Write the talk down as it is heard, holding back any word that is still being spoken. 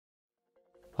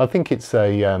I think it's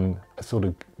a sort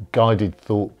of guided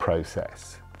thought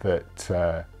process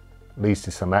that leads to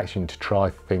some action to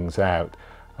try things out,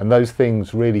 and those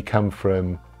things really come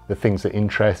from the things that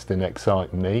interest and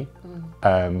excite me.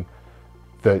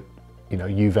 That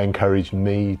you've encouraged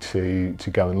me to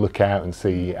go and look out and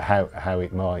see how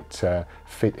it might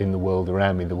fit in the world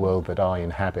around me, the world that I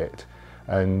inhabit,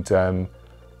 and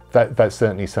that's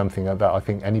certainly something that I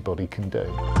think anybody can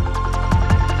do.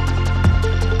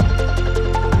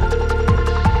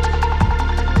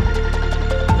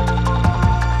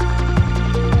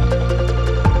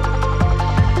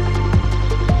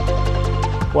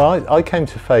 Well, I came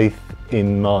to faith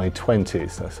in my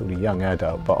 20s, a sort of young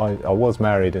adult, but I was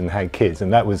married and had kids,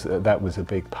 and that was a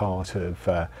big part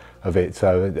of it.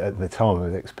 So at the time I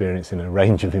was experiencing a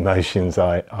range of emotions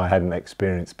I hadn't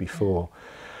experienced before.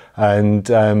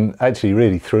 And actually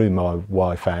really through my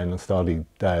wife Anne, I started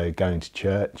going to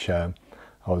church. I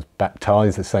was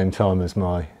baptised the same time as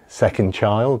my second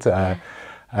child,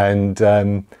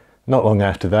 and not long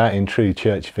after that, in true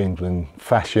Church of England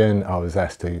fashion, I was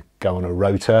asked to go on a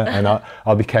rota, and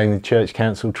I became the Church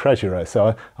Council Treasurer.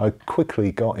 So I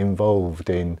quickly got involved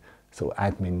in sort of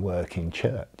admin work in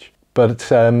church.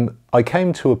 But I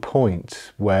came to a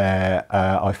point where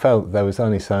I felt there was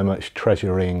only so much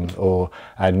treasuring or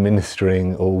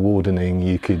administering or wardening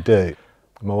you could do.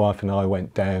 My wife and I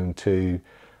went down to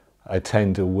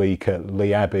attend a week at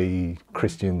Lee Abbey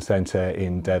Christian Centre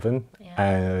in Devon,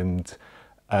 and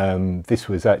this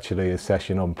was actually a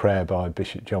session on prayer by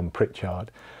Bishop John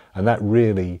Pritchard, and that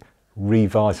really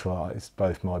revitalised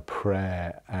both my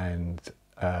prayer and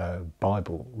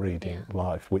Bible reading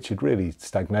life, which had really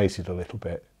stagnated a little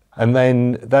bit. And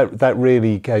then that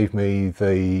really gave me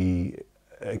the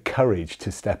courage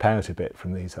to step out a bit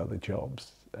from these other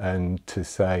jobs and to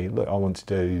say, look, I want to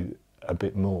do a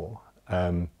bit more,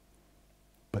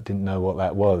 but didn't know what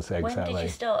that was exactly. When did you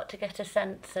start to get a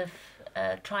sense of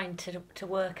trying to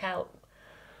work out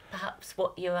perhaps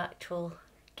what your actual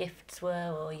gifts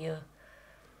were, or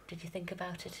did you think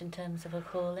about it in terms of a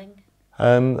calling?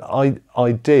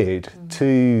 I did,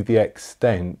 to the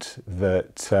extent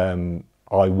that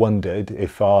I wondered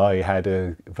if I had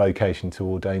a vocation to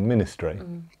ordain ministry.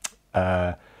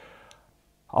 I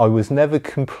was never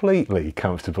completely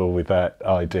comfortable with that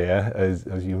idea, as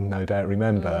you'll no doubt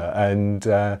remember, and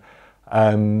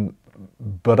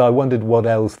but I wondered what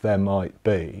else there might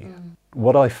be.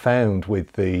 What I found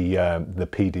with the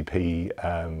PDP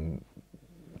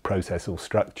process or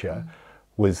structure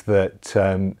was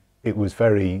that it was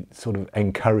very sort of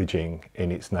encouraging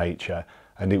in its nature,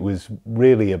 and it was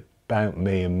really about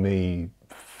me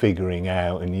figuring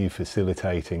out, and you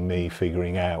facilitating me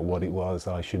figuring out what it was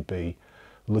I should be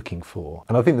looking for.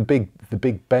 And I think the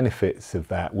big benefits of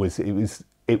that was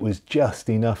it was just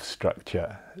enough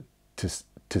structure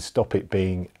to stop it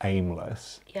being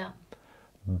aimless,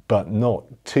 but not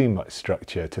too much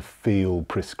structure to feel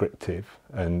prescriptive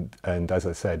and as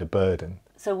I said, a burden.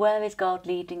 So where is God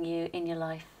leading you in your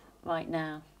life right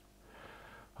now?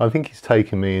 I think He's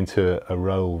taken me into a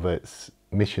role that's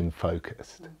mission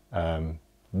focused,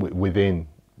 within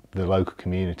the local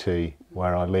community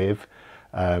where I live,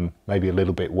 maybe a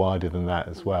little bit wider than that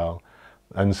as well,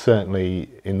 and certainly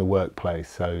in the workplace.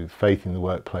 So faith in the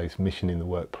workplace, mission in the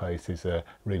workplace is a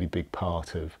really big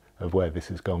part of where this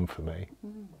has gone for me.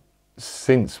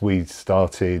 Since we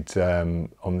started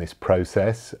on this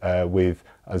process with,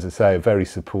 as I say, a very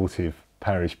supportive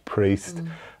parish priest,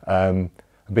 I've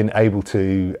been able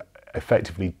to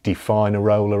effectively define a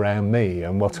role around me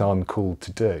and what I'm called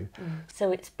to do.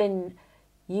 So it's been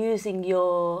using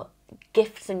your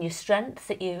gifts and your strengths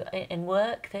that you in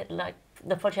work, that like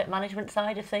the project management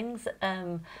side of things,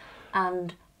 and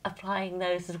applying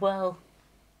those as well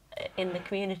in the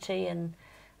community. And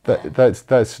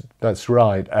that's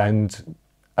right. And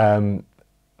I mean,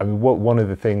 one of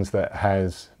the things that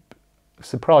has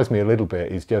surprised me a little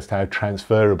bit is just how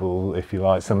transferable, if you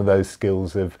like, some of those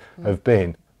skills have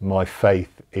been. My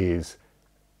faith is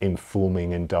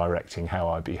informing and directing how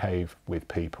I behave with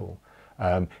people.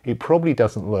 It probably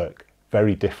doesn't look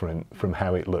very different from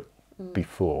how it looked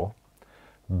before,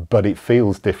 but it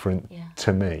feels different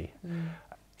to me.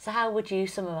 So how would you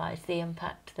summarise the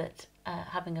impact that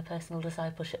having a personal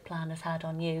discipleship plan has had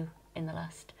on you in the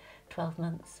last 12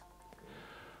 months?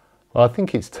 Well, I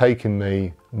think it's taken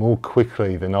me more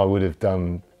quickly than I would have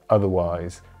done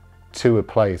otherwise to a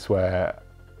place where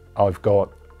I've got,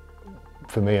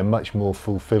 for me, a much more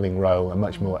fulfilling role, a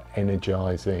much more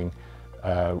energising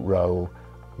role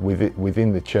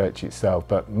within the church itself,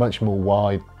 but much more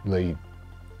widely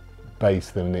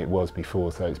based than it was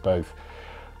before. So it's both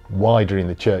wider in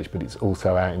the church, but it's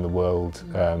also out in the world,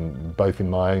 both in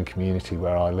my own community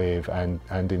where I live and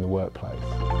in the workplace.